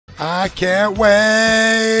I can't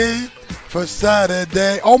wait for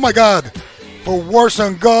Saturday. Oh my God. For Wars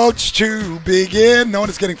on Goats to begin. No one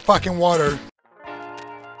is getting fucking water.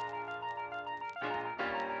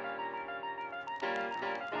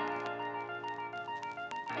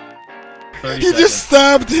 He just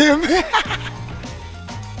stabbed him.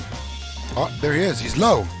 Oh, there he is. He's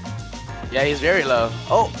low. Yeah, he's very low.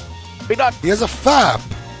 Oh, big dog. He has a fap.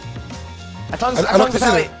 I looked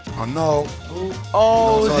at it. Oh no.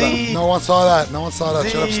 Oh, Z. No one saw that. No one saw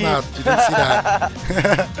that. Shut up, Snap. You didn't see that.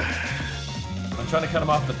 I'm trying to cut him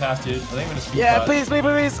off the pass, dude. I think I'm gonna speed Yeah, pot. please.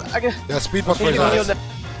 Yeah, speed pot for his eyes.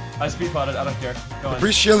 I speed potted. I don't care. Go on.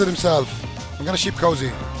 Priest shielded himself. I'm gonna sheep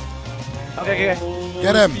cozy. Okay.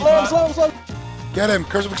 Get him. Slow. Get him.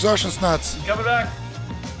 Curse of Exhaustion, Snuts. He's coming back.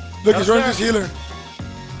 Look, he's running his healer.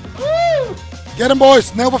 Woo! Get him,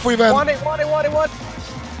 boys. Nail before you van. Want it.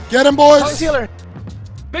 Get him, boys. Tongue's healer.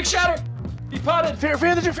 Big shatter. He potted. Fear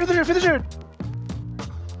the dude.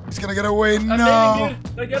 He's gonna get away. I'm No. nading,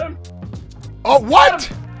 dude. Did I get him? Oh, what?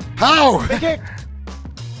 How? Big kick.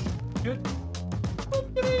 Good.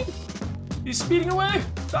 He's speeding away.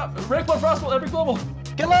 Stop. Rank 1 Frostbolt. Every global.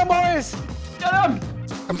 Get him, boys. Get him.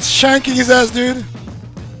 I'm shanking his ass, dude.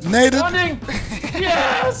 Naded. Funding.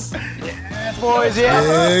 Yes. Yes, boys.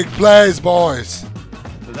 Yeah. Big plays, boys.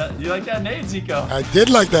 You like that nade, Ziqo? I did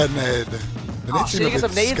like that nade. The nade Should seemed you a get bit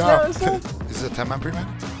some nades now, scuffed. Is it a 10-man pre-made?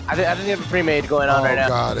 I didn't have a pre-made going on right now. Oh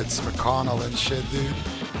god, it's McConnell and shit, dude.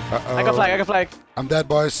 Uh-oh. I got flag. I'm dead,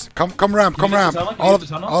 boys. Come ramp. Can you get the tunnel? Can you get the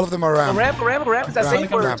tunnel? All of them are ramp. Ramp. Is that Ramp,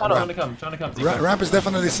 safe or ramp, tunnel? ramp. Trying to come. Ziqo. Ramp is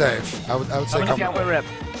definitely safe. I would say come. Okay, ramp.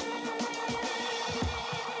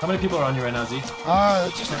 How many people are on you right now, Z?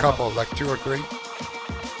 Just a couple, like 2 or 3. Are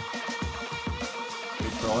you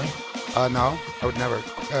trolling? No, I would never.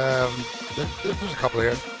 There's a couple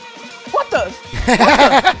here. What the?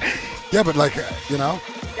 Yeah, but like, you know.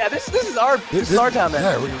 Yeah, this is our time, man.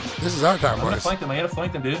 Yeah, this is our time, I'm gonna boys. flank them. I gotta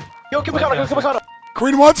flank them, dude. Yo, kill McConnell.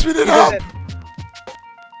 Quinn wants me to help.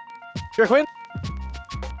 You're a Quinn?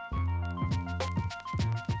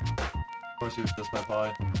 Of course, he was just my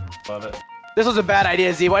poly. Love it. This was a bad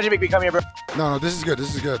idea, Z. Why'd you make me come here, bro? No, this is good.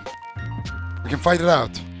 This is good. We can fight it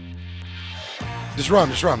out. Just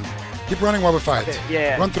run. Keep running while we fight. Okay,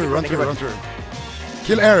 yeah. Run through.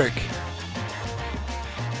 Kill Eric.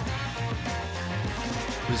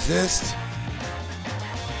 Resist.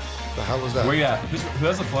 The hell was that? Where you at? Who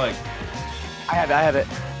has the flag? I have it.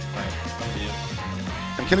 Alright, thank you.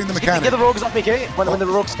 I'm killing the mechanic. Get the rogues off me, okay? When the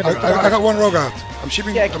rogues come I got one rogue out. I'm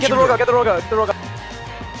shipping. Yeah, get the rogue out.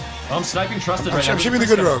 Oh, I'm sniping trusted right now. I'm shipping the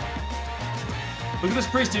good rogue. Look at this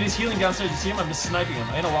priest, dude. He's healing downstairs. You see him? I'm just sniping him.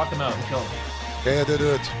 I'm gonna walk him out and kill him. Yeah, do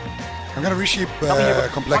it. I'm gonna resheep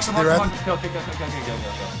complexity Walk him, red. walk him. Go.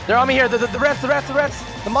 They're on me here. The rats.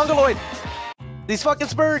 The Mongoloid. These fucking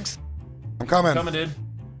spurgs. I'm coming. Coming, dude.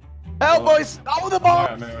 Help, boys. Oh, the ball.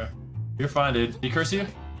 Alright. You're fine, dude. Decurse you?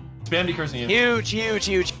 Spam decursing you.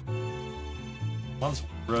 Huge. One's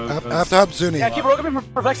rogue. I have to help Zuni. Yeah, keep roguing me for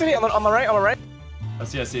perplexity. On my right. I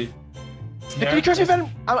see. Can you curse me, Venom?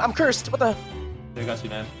 I'm cursed. What the? I got you,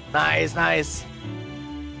 man. Nice.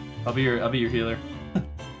 I'll be your healer.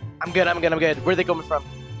 I'm good. Where are they coming from?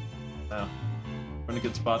 No. We're in a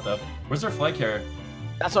good spot though. Where's their flag carrier?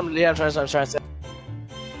 That's what I'm trying to say.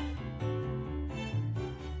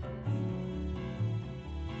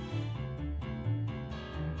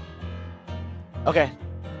 Okay.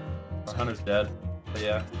 Our hunter's dead. But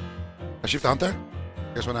yeah. I shoot the hunter.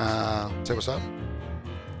 You guys wanna say what's up?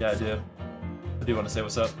 Yeah, I do. I do want to say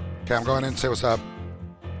what's up. Okay, I'm going in to say what's up.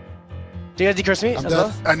 Do you guys decurse me I'm as dead.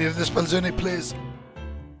 well? I need to dispel Zuni, please.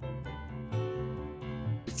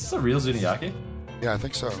 Is this a real Zuniaki? Yeah, I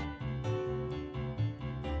think so.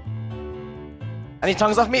 I need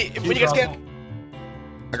tongues off me. When you guys can.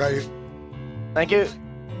 I got you. Thank you.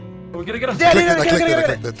 We're gonna get him. I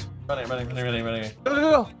clicked it. Running.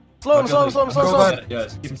 Go. Slow him. Go back.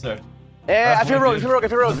 Guys, keep him there. Yeah, I feel rogue.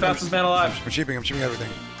 The fastest man alive. I'm shipping everything.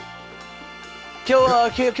 Kill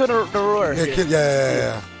the roar.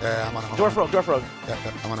 Yeah, I'm on him. Dwarf rogue. Yeah,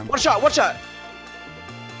 I'm on him. One shot. We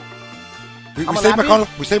I'm save unhappy.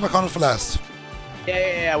 McConnell for last.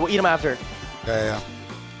 Yeah. We'll eat him after. Yeah.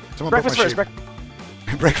 Someone Breakfast broke my first.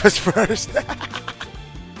 sheep. Breakfast first.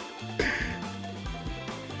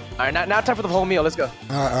 Alright, now time for the whole meal. Let's go.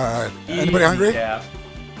 Alright. Anybody hungry? Yeah.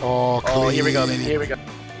 Oh, clean. Oh, here we go, baby. Here we go.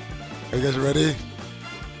 Are you guys ready?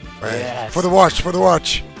 Right. Yes. For the watch.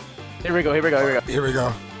 Here we go. Here we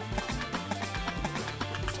go.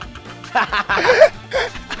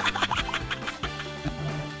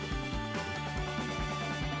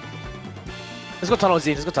 Let's go tunnel,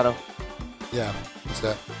 Z. Let's go tunnel. Yeah, what's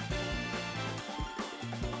that?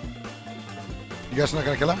 You guys not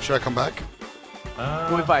gonna kill him? Should I come back?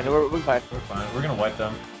 We'll be fine. We'll be fine. We're fine. We're gonna wipe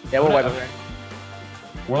them. Yeah, we'll wipe them.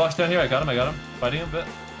 Warlock's down here. I got him. Fighting him a bit.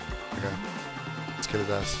 Okay. Let's kill his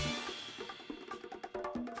ass.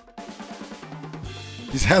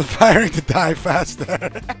 He's hellfiring to die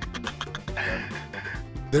faster.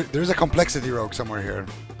 There's a complexity rogue somewhere here.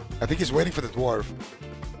 I think he's waiting for the dwarf.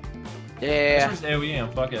 Yeah. This was AoE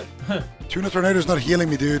him. Fuck it. Tuna Tornado's not healing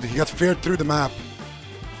me, dude. He got feared through the map.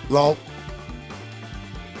 Lol.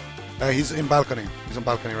 He's in balcony. He's on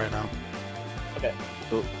balcony right now. Okay.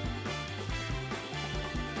 Cool.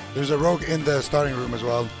 There's a rogue in the starting room as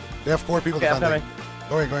well. They have 4 people defending.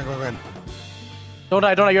 Go in. Don't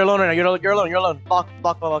die. You're alone right now. You're alone. Block.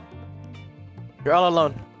 You're all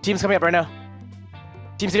alone. Team's coming up right now.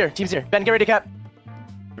 Team's here. Ben, get ready, Cap.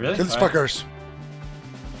 Really? Kill these fuckers.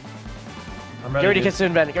 I'm Get ready. ready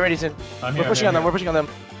soon, Ben. Get ready soon. We're pushing on them. I'm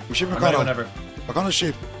shooting I'm ready Makano. whenever. Makano's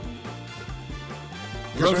sheep.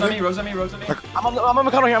 Rose on me. I'm on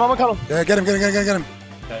Makano here. Yeah, get him. Okay.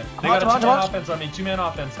 They got a Come on. 2-man offense on me. 2-man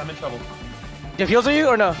offense. I'm in trouble. Do you have heals on you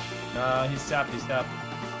or no? He's tapped.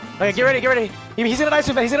 Okay, get ready. He's gonna die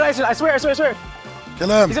soon, Ben. I swear. Kill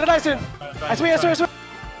him. He's gonna die soon. I swear.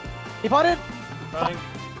 He potted? Running.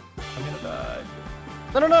 I'm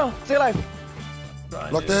gonna die. No. Stay alive.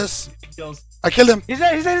 Block this. Kills. I killed him. He's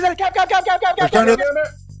there. Cap. Return it.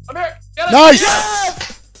 I'm here. Get it. Nice.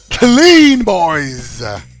 Yes! Clean, boys.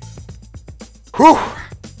 Whew.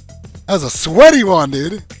 That was a sweaty one,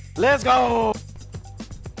 dude. Let's go.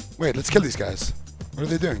 Wait, let's kill these guys. What are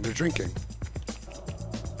they doing? They're drinking.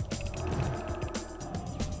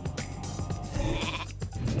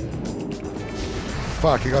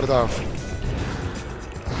 Fuck, he got it off.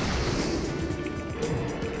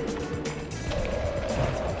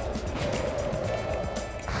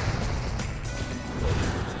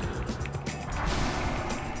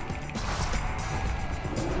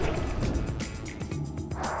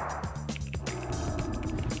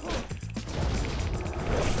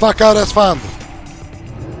 Fuck out, that's fun.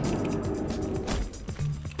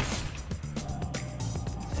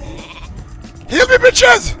 Heal me,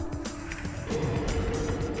 bitches!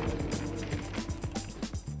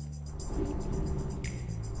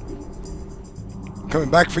 Coming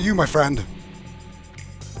back for you, my friend.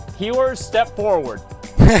 Healers, step forward.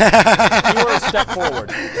 Healers, step forward.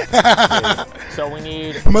 Okay. So we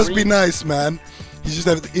need. Must be nice, man. He just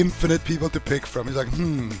has infinite people to pick from. He's like,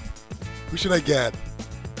 who should I get?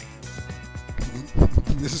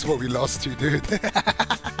 This is what we lost to, dude.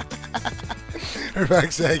 For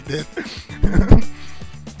fuck's sake, dude.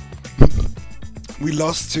 We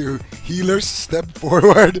lost to healers, step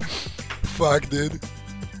forward. Fuck, dude.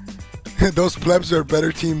 Those plebs are a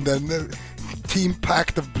better team than the team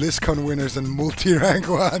packed of BlizzCon winners and multi-rank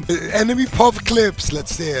 1. Enemy pop clips.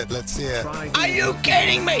 Let's see it. Are you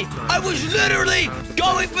kidding me? I was literally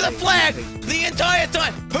going for the flag the entire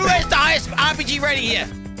time. Who has the highest RPG rating here?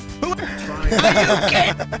 Who? Are you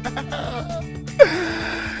kidding?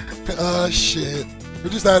 Oh shit.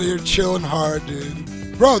 We're just out here chilling hard,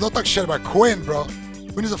 dude. Bro, don't talk shit about Quinn, bro.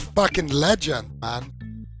 Quinn is a fucking legend, man.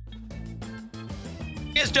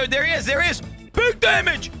 Yes, dude, there he is. Big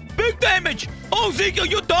damage. Oh, Ziqo,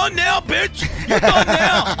 you're done now, bitch. You're done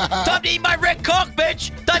now. Time to eat my red cock,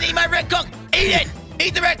 bitch. Time to eat my red cock. Eat it.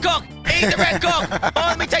 Eat the red cock. Oh,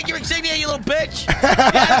 let me take your insignia, you little bitch.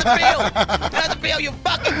 How's it feel? You're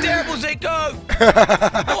fucking terrible, Ziqo.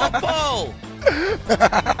 Awful.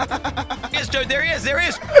 Yes, dude, there he is.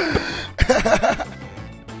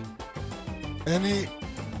 Any,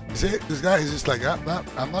 see, this guy is just like, I'm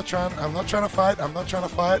not trying to fight.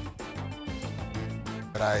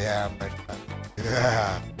 But I am, my friend.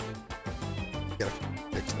 Yeah. Get a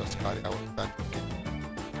fix those Scotty.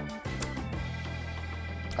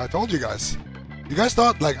 I told you guys. You guys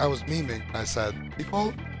thought like I was memeing. I said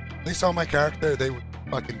people, they saw my character, they would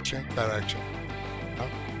fucking change direction. Huh?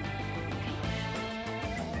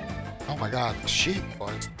 Oh my god, sheep,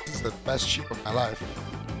 boys. This is the best sheep of my life.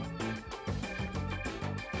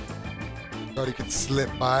 Thought he could slip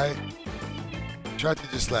by. Tried to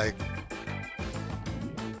just like.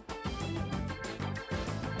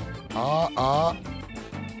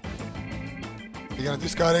 You gonna do,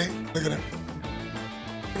 Scotty? Look at him.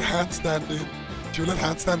 Handstand, dude. Should we let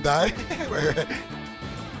handstand die? Wait.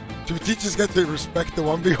 Should we teach this guy to respect the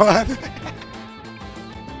 1v1?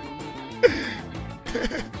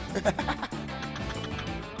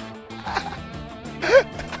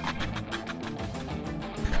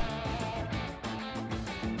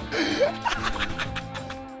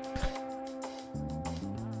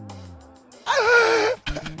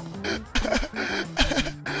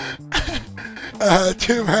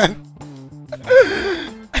 Two man.